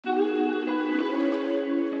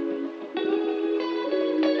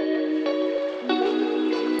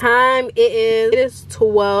Time it is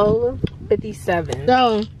 12:57.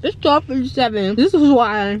 So it's 12:57. This is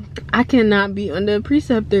why I cannot be under a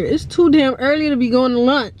preceptor. It's too damn early to be going to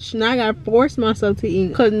lunch. Now I gotta force myself to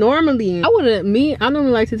eat. Cause normally I normally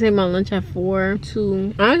like to take my lunch at 4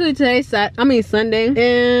 to honestly today's Sunday.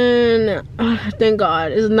 And thank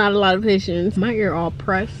God it's not a lot of patience. My ear all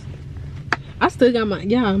pressed. I still got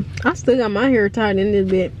my hair tied in this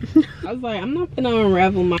bit. I was like, I'm not gonna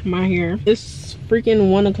unravel my hair. It's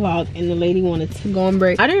freaking 1 o'clock and the lady wanted to go on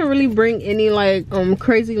break. I didn't really bring any like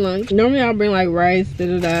crazy lunch. Normally I'll bring like rice, but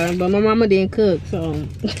my mama didn't cook, so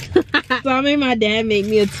so I made my dad make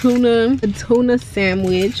me a tuna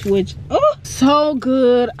sandwich, which so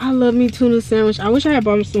good. I love me tuna sandwich. I wish I had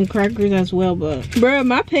bought some crackers as well, but bruh,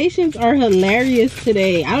 my patients are hilarious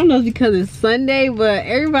today. I don't know if it's because it's Sunday, but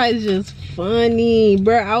everybody's just funny.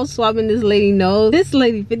 Bruh, I was swabbing this lady nose. This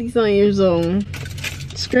lady 50-something years old,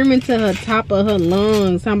 screaming to her top of her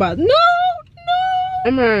lungs, talking about no. I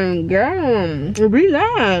mean, girl,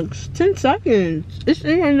 relax. 10 seconds. This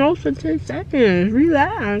ain't no for 10 seconds.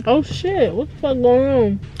 Relax. Oh shit, what the fuck going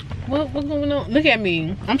on? What's going on? Look at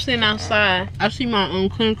me. I'm sitting outside. I see my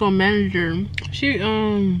clinical manager. She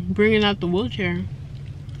bringing out the wheelchair.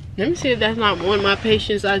 Let me see if that's not one of my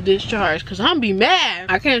patients I discharged, because I'm be mad.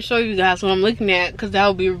 I can't show you guys what I'm looking at because that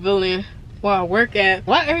will be revealing where I work at.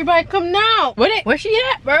 Why everybody come now? Where she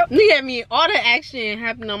at, bro? Look at me. All the action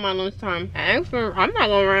happened on my lunchtime. I'm not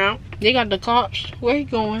going around. They got the cops. Where he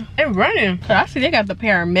going? They running. I see they got the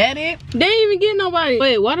paramedic. They ain't even get nobody.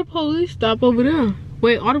 Wait, why the police stop over there?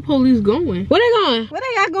 Wait, all the police going? Where they going? What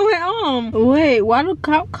they got going on? Wait, why the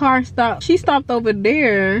cop car stopped? She stopped over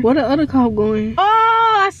there. Where the other cop going?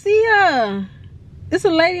 Oh, I see her. It's a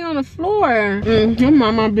lady on the floor. I'm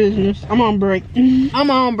on my business. I'm on break. I'm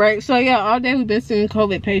on break. So yeah, all day we've been seeing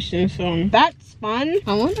COVID patients. So that's fun.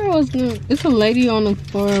 I wonder what's gonna. It's a lady on the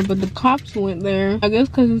floor, but the cops went there. I guess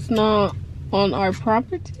because it's not on our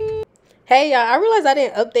property. Hey y'all, I realized I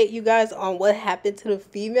didn't update you guys on what happened to the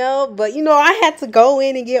female, but you know, I had to go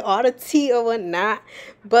in and get all the tea or whatnot.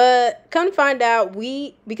 But come to find out,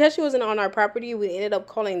 because she wasn't on our property, we ended up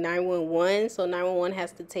calling 911. So 911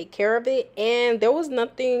 has to take care of it, and there was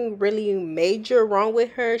nothing really major wrong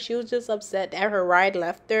with her. She was just upset that her ride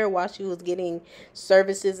left her while she was getting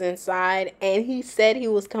services inside, and he said he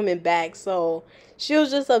was coming back, so she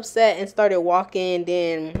was just upset and started walking.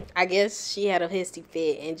 Then I guess she had a hissy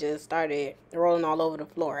fit and just started rolling all over the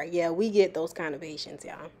floor. Yeah, we get those kind of patients,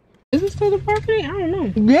 y'all. Is this still the property? I don't know.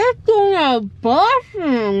 This thing is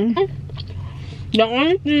busting. The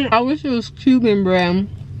only thing I wish it was Cuban bread.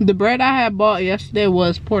 The bread I had bought yesterday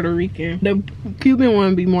was Puerto Rican. The Cuban one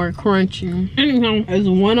would be more crunchy. Anyhow, it's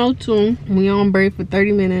 1:02. We on break for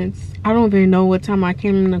 30 minutes. I don't even know what time I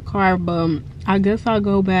came in the car, but I guess I'll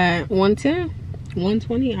go back 1:10.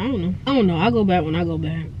 1:20. I don't know. I'll go back when I go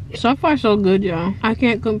back. So far so good, y'all. I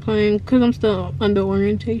can't complain because I'm still under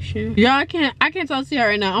orientation. Y'all, I can't talk to y'all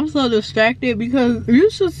right now. I'm so distracted because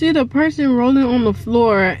you should see the person rolling on the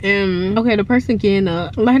floor, and okay, the person getting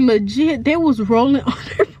up, like legit they was rolling on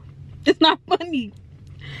their. It's not funny.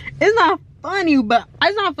 It's not funny, but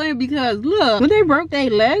it's not funny because look, when they broke their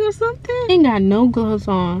leg or something, they ain't got no gloves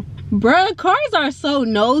on. Bruh, cars are so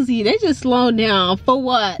nosy. They just slow down. For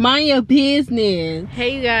what? Mind your business.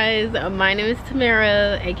 Hey you guys, my name is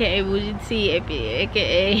Tamara, aka Boujee T,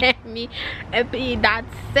 aka me,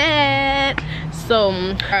 FE.set. So,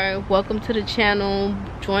 alright, welcome to the channel.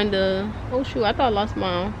 Join the, oh shoot, I thought I lost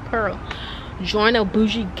my pearl. Join a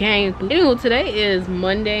Boujee gang. Anyway, today is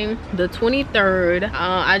Monday the 23rd.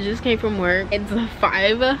 I just came from work. It's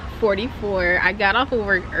 5:44. I got off of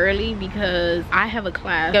work early because I have a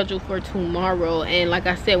class scheduled for tomorrow, and like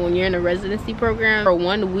I said, when you're in a residency program for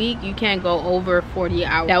 1 week, you can't go over 40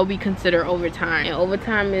 hours. That will be considered overtime, and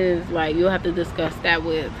overtime is like you'll have to discuss that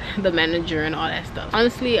with the manager and all that stuff.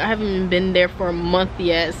 Honestly, I haven't been there for a month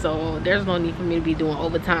yet, so there's no need for me to be doing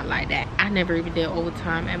overtime like that. I never even did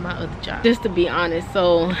overtime at my other job, just to be honest.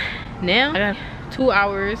 So now I got 2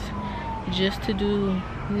 hours just to do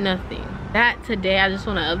nothing. That today, I just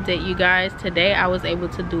want to update you guys. Today I was able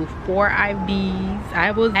to do 4 IVs.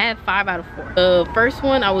 I had 5 out of 4. The first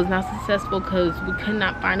one I was not successful because we could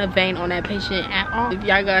not find a vein on that patient at all. If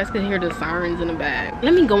y'all guys could hear the sirens in the back.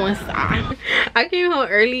 Let me go inside. I came home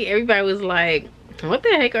early. Everybody was like, what the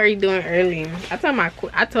heck are you doing early? I told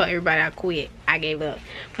everybody I quit. I gave up,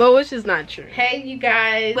 but which is not true. Hey you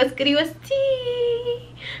guys, what's goody, what's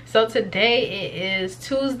tea? So today it is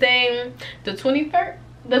Tuesday the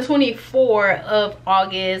 24th of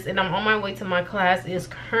August, and I'm on my way to my class. It's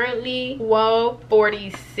currently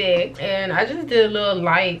 12:46, and I just did a little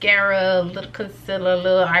light mascara, a little concealer, a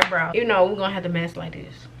little eyebrow. You know, we're gonna have to mask like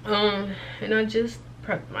this. And I just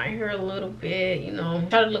prepped my hair a little bit, you know,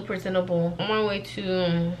 try to look presentable. On my way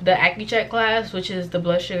to the AccuCheck class, which is the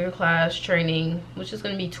blood sugar class training, which is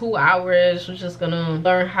gonna be 2 hours. We're just gonna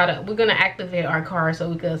learn how to, we're gonna activate our card so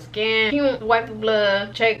we can scan, wipe the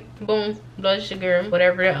blood, check, boom, blood sugar,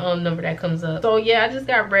 whatever number that comes up. So yeah, I just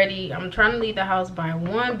got ready. I'm trying to leave the house by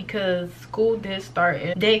 1 because school did start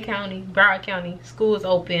in Dade County, Broward County. School is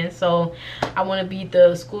open, so I want to beat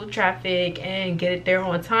the school traffic and get it there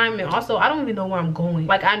on time. And also, I don't even know where I'm going.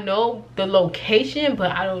 Like, I know the location,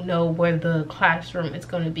 but I don't know where the classroom is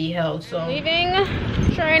going to be held. So leaving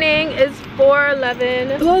training is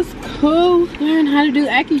 4:11. Let's go learn how to do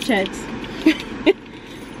AccuChecks.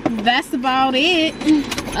 That's about it.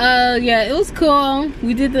 Yeah, it was cool.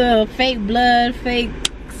 We did the fake blood, fake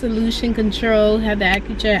solution control, had the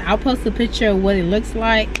AccuCheck. I'll post a picture of what it looks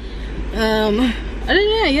like. Other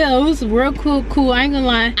than that, yeah, it was real cool. I ain't gonna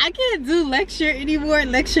lie, I can't do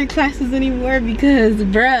lecture classes anymore because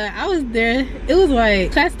bruh, I was there, it was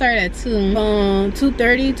like class started at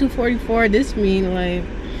 2:30, 2:44. This mean like,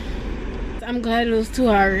 I'm glad it was 2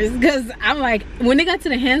 hours because I'm like, when they got to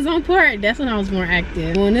the hands-on part, that's when I was more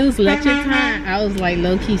active. When it was lecture time, I was like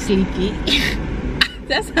low-key sleepy.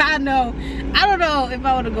 That's how I know. I don't know if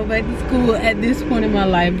I want to go back to school at this point in my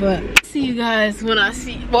life, but see you guys when I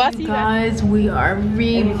see, well, I see you guys. We are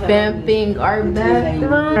revamping our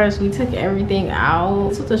bathroom. First, we took everything out.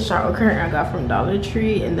 This was the shower curtain I got from Dollar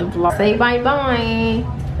Tree in the vlog. Say bye-bye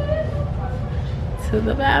to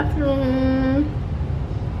the bathroom.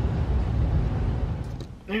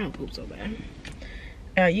 I don't poop so bad.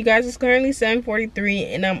 You guys, it's currently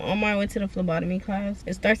 7:43 and I'm on my way to the phlebotomy class.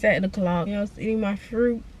 It starts at 8 o'clock. I was eating my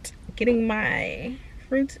fruit, getting my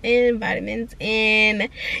fruits and vitamins in.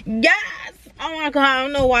 Yes! Oh my god, I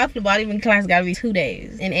don't know why phlebotomy class gotta be 2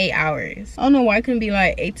 days and 8 hours. I don't know why it couldn't be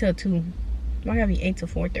like 8 till 2. Why gotta be 8 to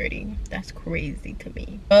 4:30? That's crazy to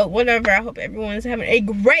me. But whatever, I hope everyone's having a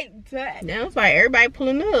great day. Now it's like everybody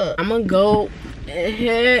pulling up. I'm gonna go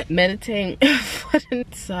ahead, meditate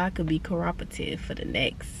so I could be cooperative for the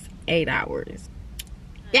next 8 hours.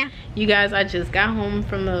 Yeah, you guys, I just got home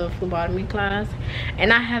from the phlebotomy class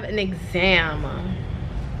and I have an exam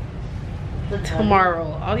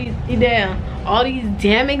tomorrow. All these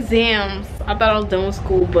damn exams. I thought I was done with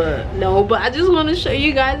school, but no. But I just want to show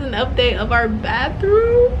you guys an update of our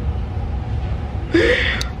bathroom.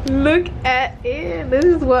 Look at it. This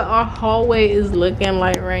is what our hallway is looking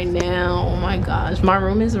like right now. Oh my gosh, my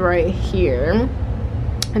room is right here,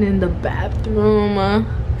 and in the bathroom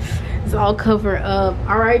it's all covered up.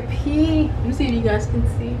 R.I.P. Let me see if you guys can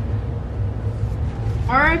see.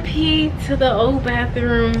 R.I.P. to the old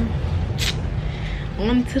bathroom.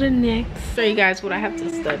 On to the next. Show you guys what I have to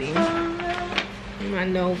study. I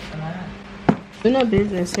know. No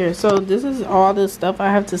business here. So this is all the stuff I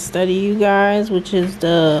have to study, you guys, which is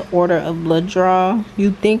the order of blood draw.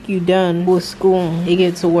 You think you done with school, it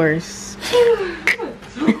gets worse.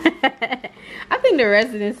 I think the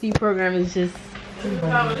residency program is just, that's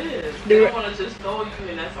how it is. They don't want to just throw you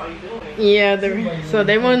in, that's all you're doing. Yeah, so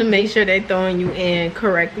they want to make sure they're throwing you in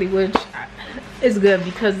correctly, which is good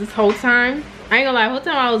because this whole time, I ain't gonna lie, the whole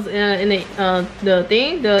time I was in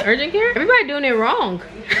the urgent care, everybody doing it wrong.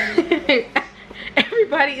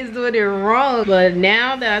 Everybody is doing it wrong. But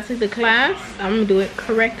now that I took the class, I'm gonna do it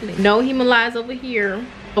correctly. No hemolyze over here.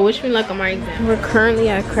 So wish me luck on my exam. We're currently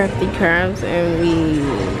at Crafty Crabs and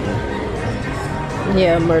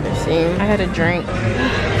yeah, murder scene. I had a drink.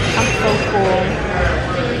 I'm so full.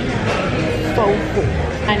 So full.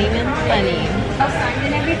 Not even funny.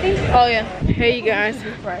 And everything? Oh yeah. Hey you guys.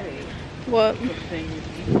 What?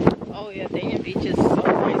 Oh yeah, Dania Beach is so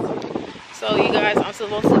nice. So you guys, I'm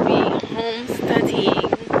supposed to be home studying.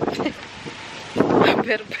 I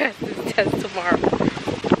better pass this test tomorrow.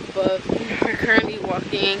 But we're currently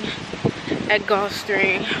walking at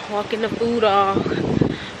Gulfstream, walking the food off.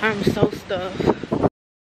 I'm so stuffed.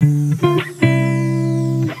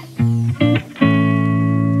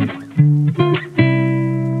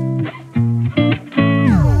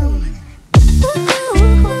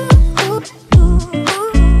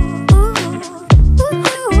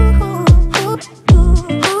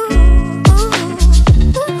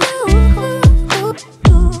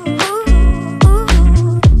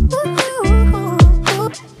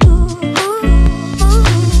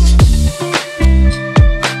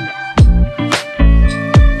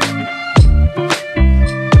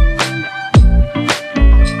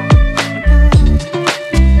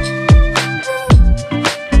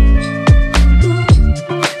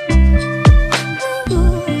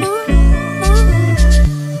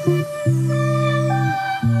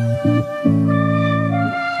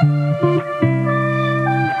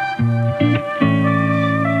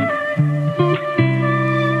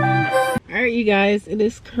 guys, it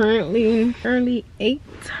is currently early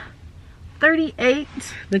 8:38.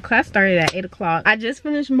 The class started at 8 o'clock. I just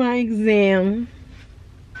finished my exam.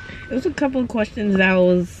 There's a couple of questions that I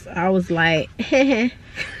was like I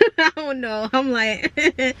don't know, I'm like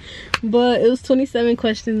but it was 27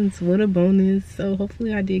 questions with a bonus, so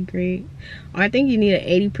hopefully I did great. I think you need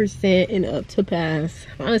an 80% and up to pass.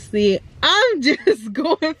 Honestly, I'm just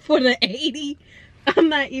going for the 80. I'm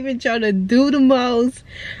not even trying to do the most.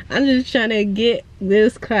 I'm just trying to get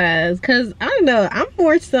this class, because I don't know, I'm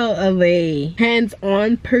more so of a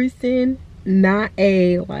hands-on person, not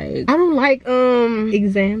a like, I don't like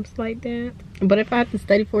exams like that. But if I have to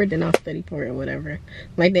study for it, then I'll study for it or whatever.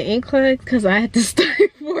 Like the NCLEX, because I had to study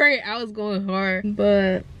for it, I was going hard.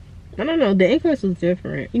 But I don't know, the NCLEX was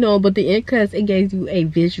different, you know. But the NCLEX, it gave you a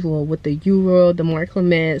visual with the URL, the Mark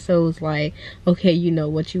Clement, so it was like, okay, you know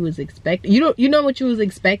what you was expecting. You know what you was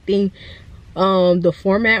expecting, the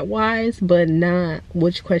format wise, but not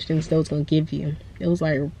which questions those gonna give you. It was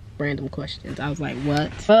like random questions. I was like,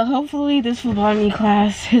 what? But hopefully this phlebotomy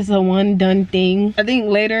class is a one done thing. I think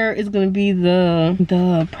later is gonna be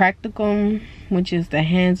the practicum, which is the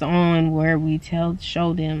hands-on, where we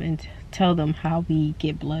show them and tell them how we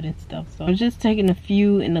get blood and stuff. So I'm just taking a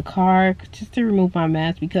few in the car just to remove my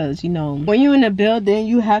mask, because you know when you're in the building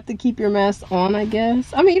you have to keep your mask on, I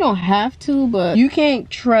guess. I mean, you don't have to, but you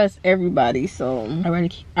can't trust everybody, so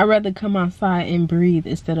I'd rather come outside and breathe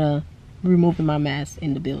instead of removing my mask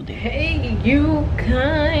in the building. Hey you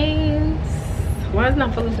guys, why is it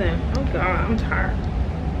not full of sand? Oh god, I'm tired.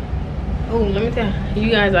 Oh, let me tell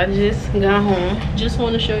you guys, I just got home. Just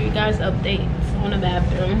want to show you guys updates on the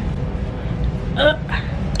bathroom.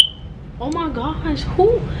 Oh my gosh,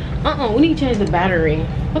 who? We need to change the battery.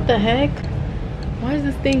 What the heck? Why is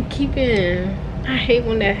this thing keeping? I hate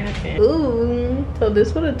when that happens. Ooh, so this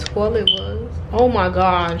is what a toilet was. Oh my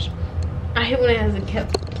gosh, I hate when it has a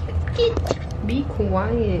kept. Be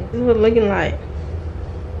quiet. This is what it's looking like.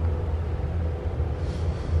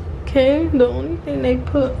 Okay, the only thing they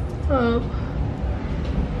put up,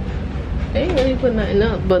 they ain't really put nothing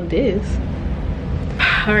up but this.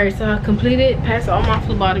 Alright, so I completed, passed all my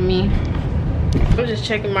phlebotomy. I'm just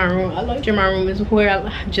checking my room. I like my room is where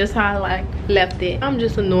just how I like left it. I'm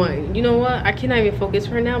just annoyed. You know what? I cannot even focus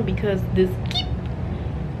right now because this keep.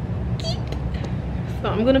 So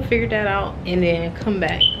I'm gonna figure that out and then come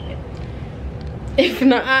back. If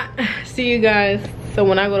not, see you guys. So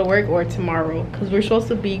when I go to work or tomorrow, because we're supposed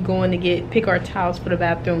to be going to pick our towels for the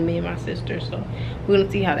bathroom, me and my sister. So we're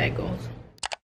gonna see how that goes.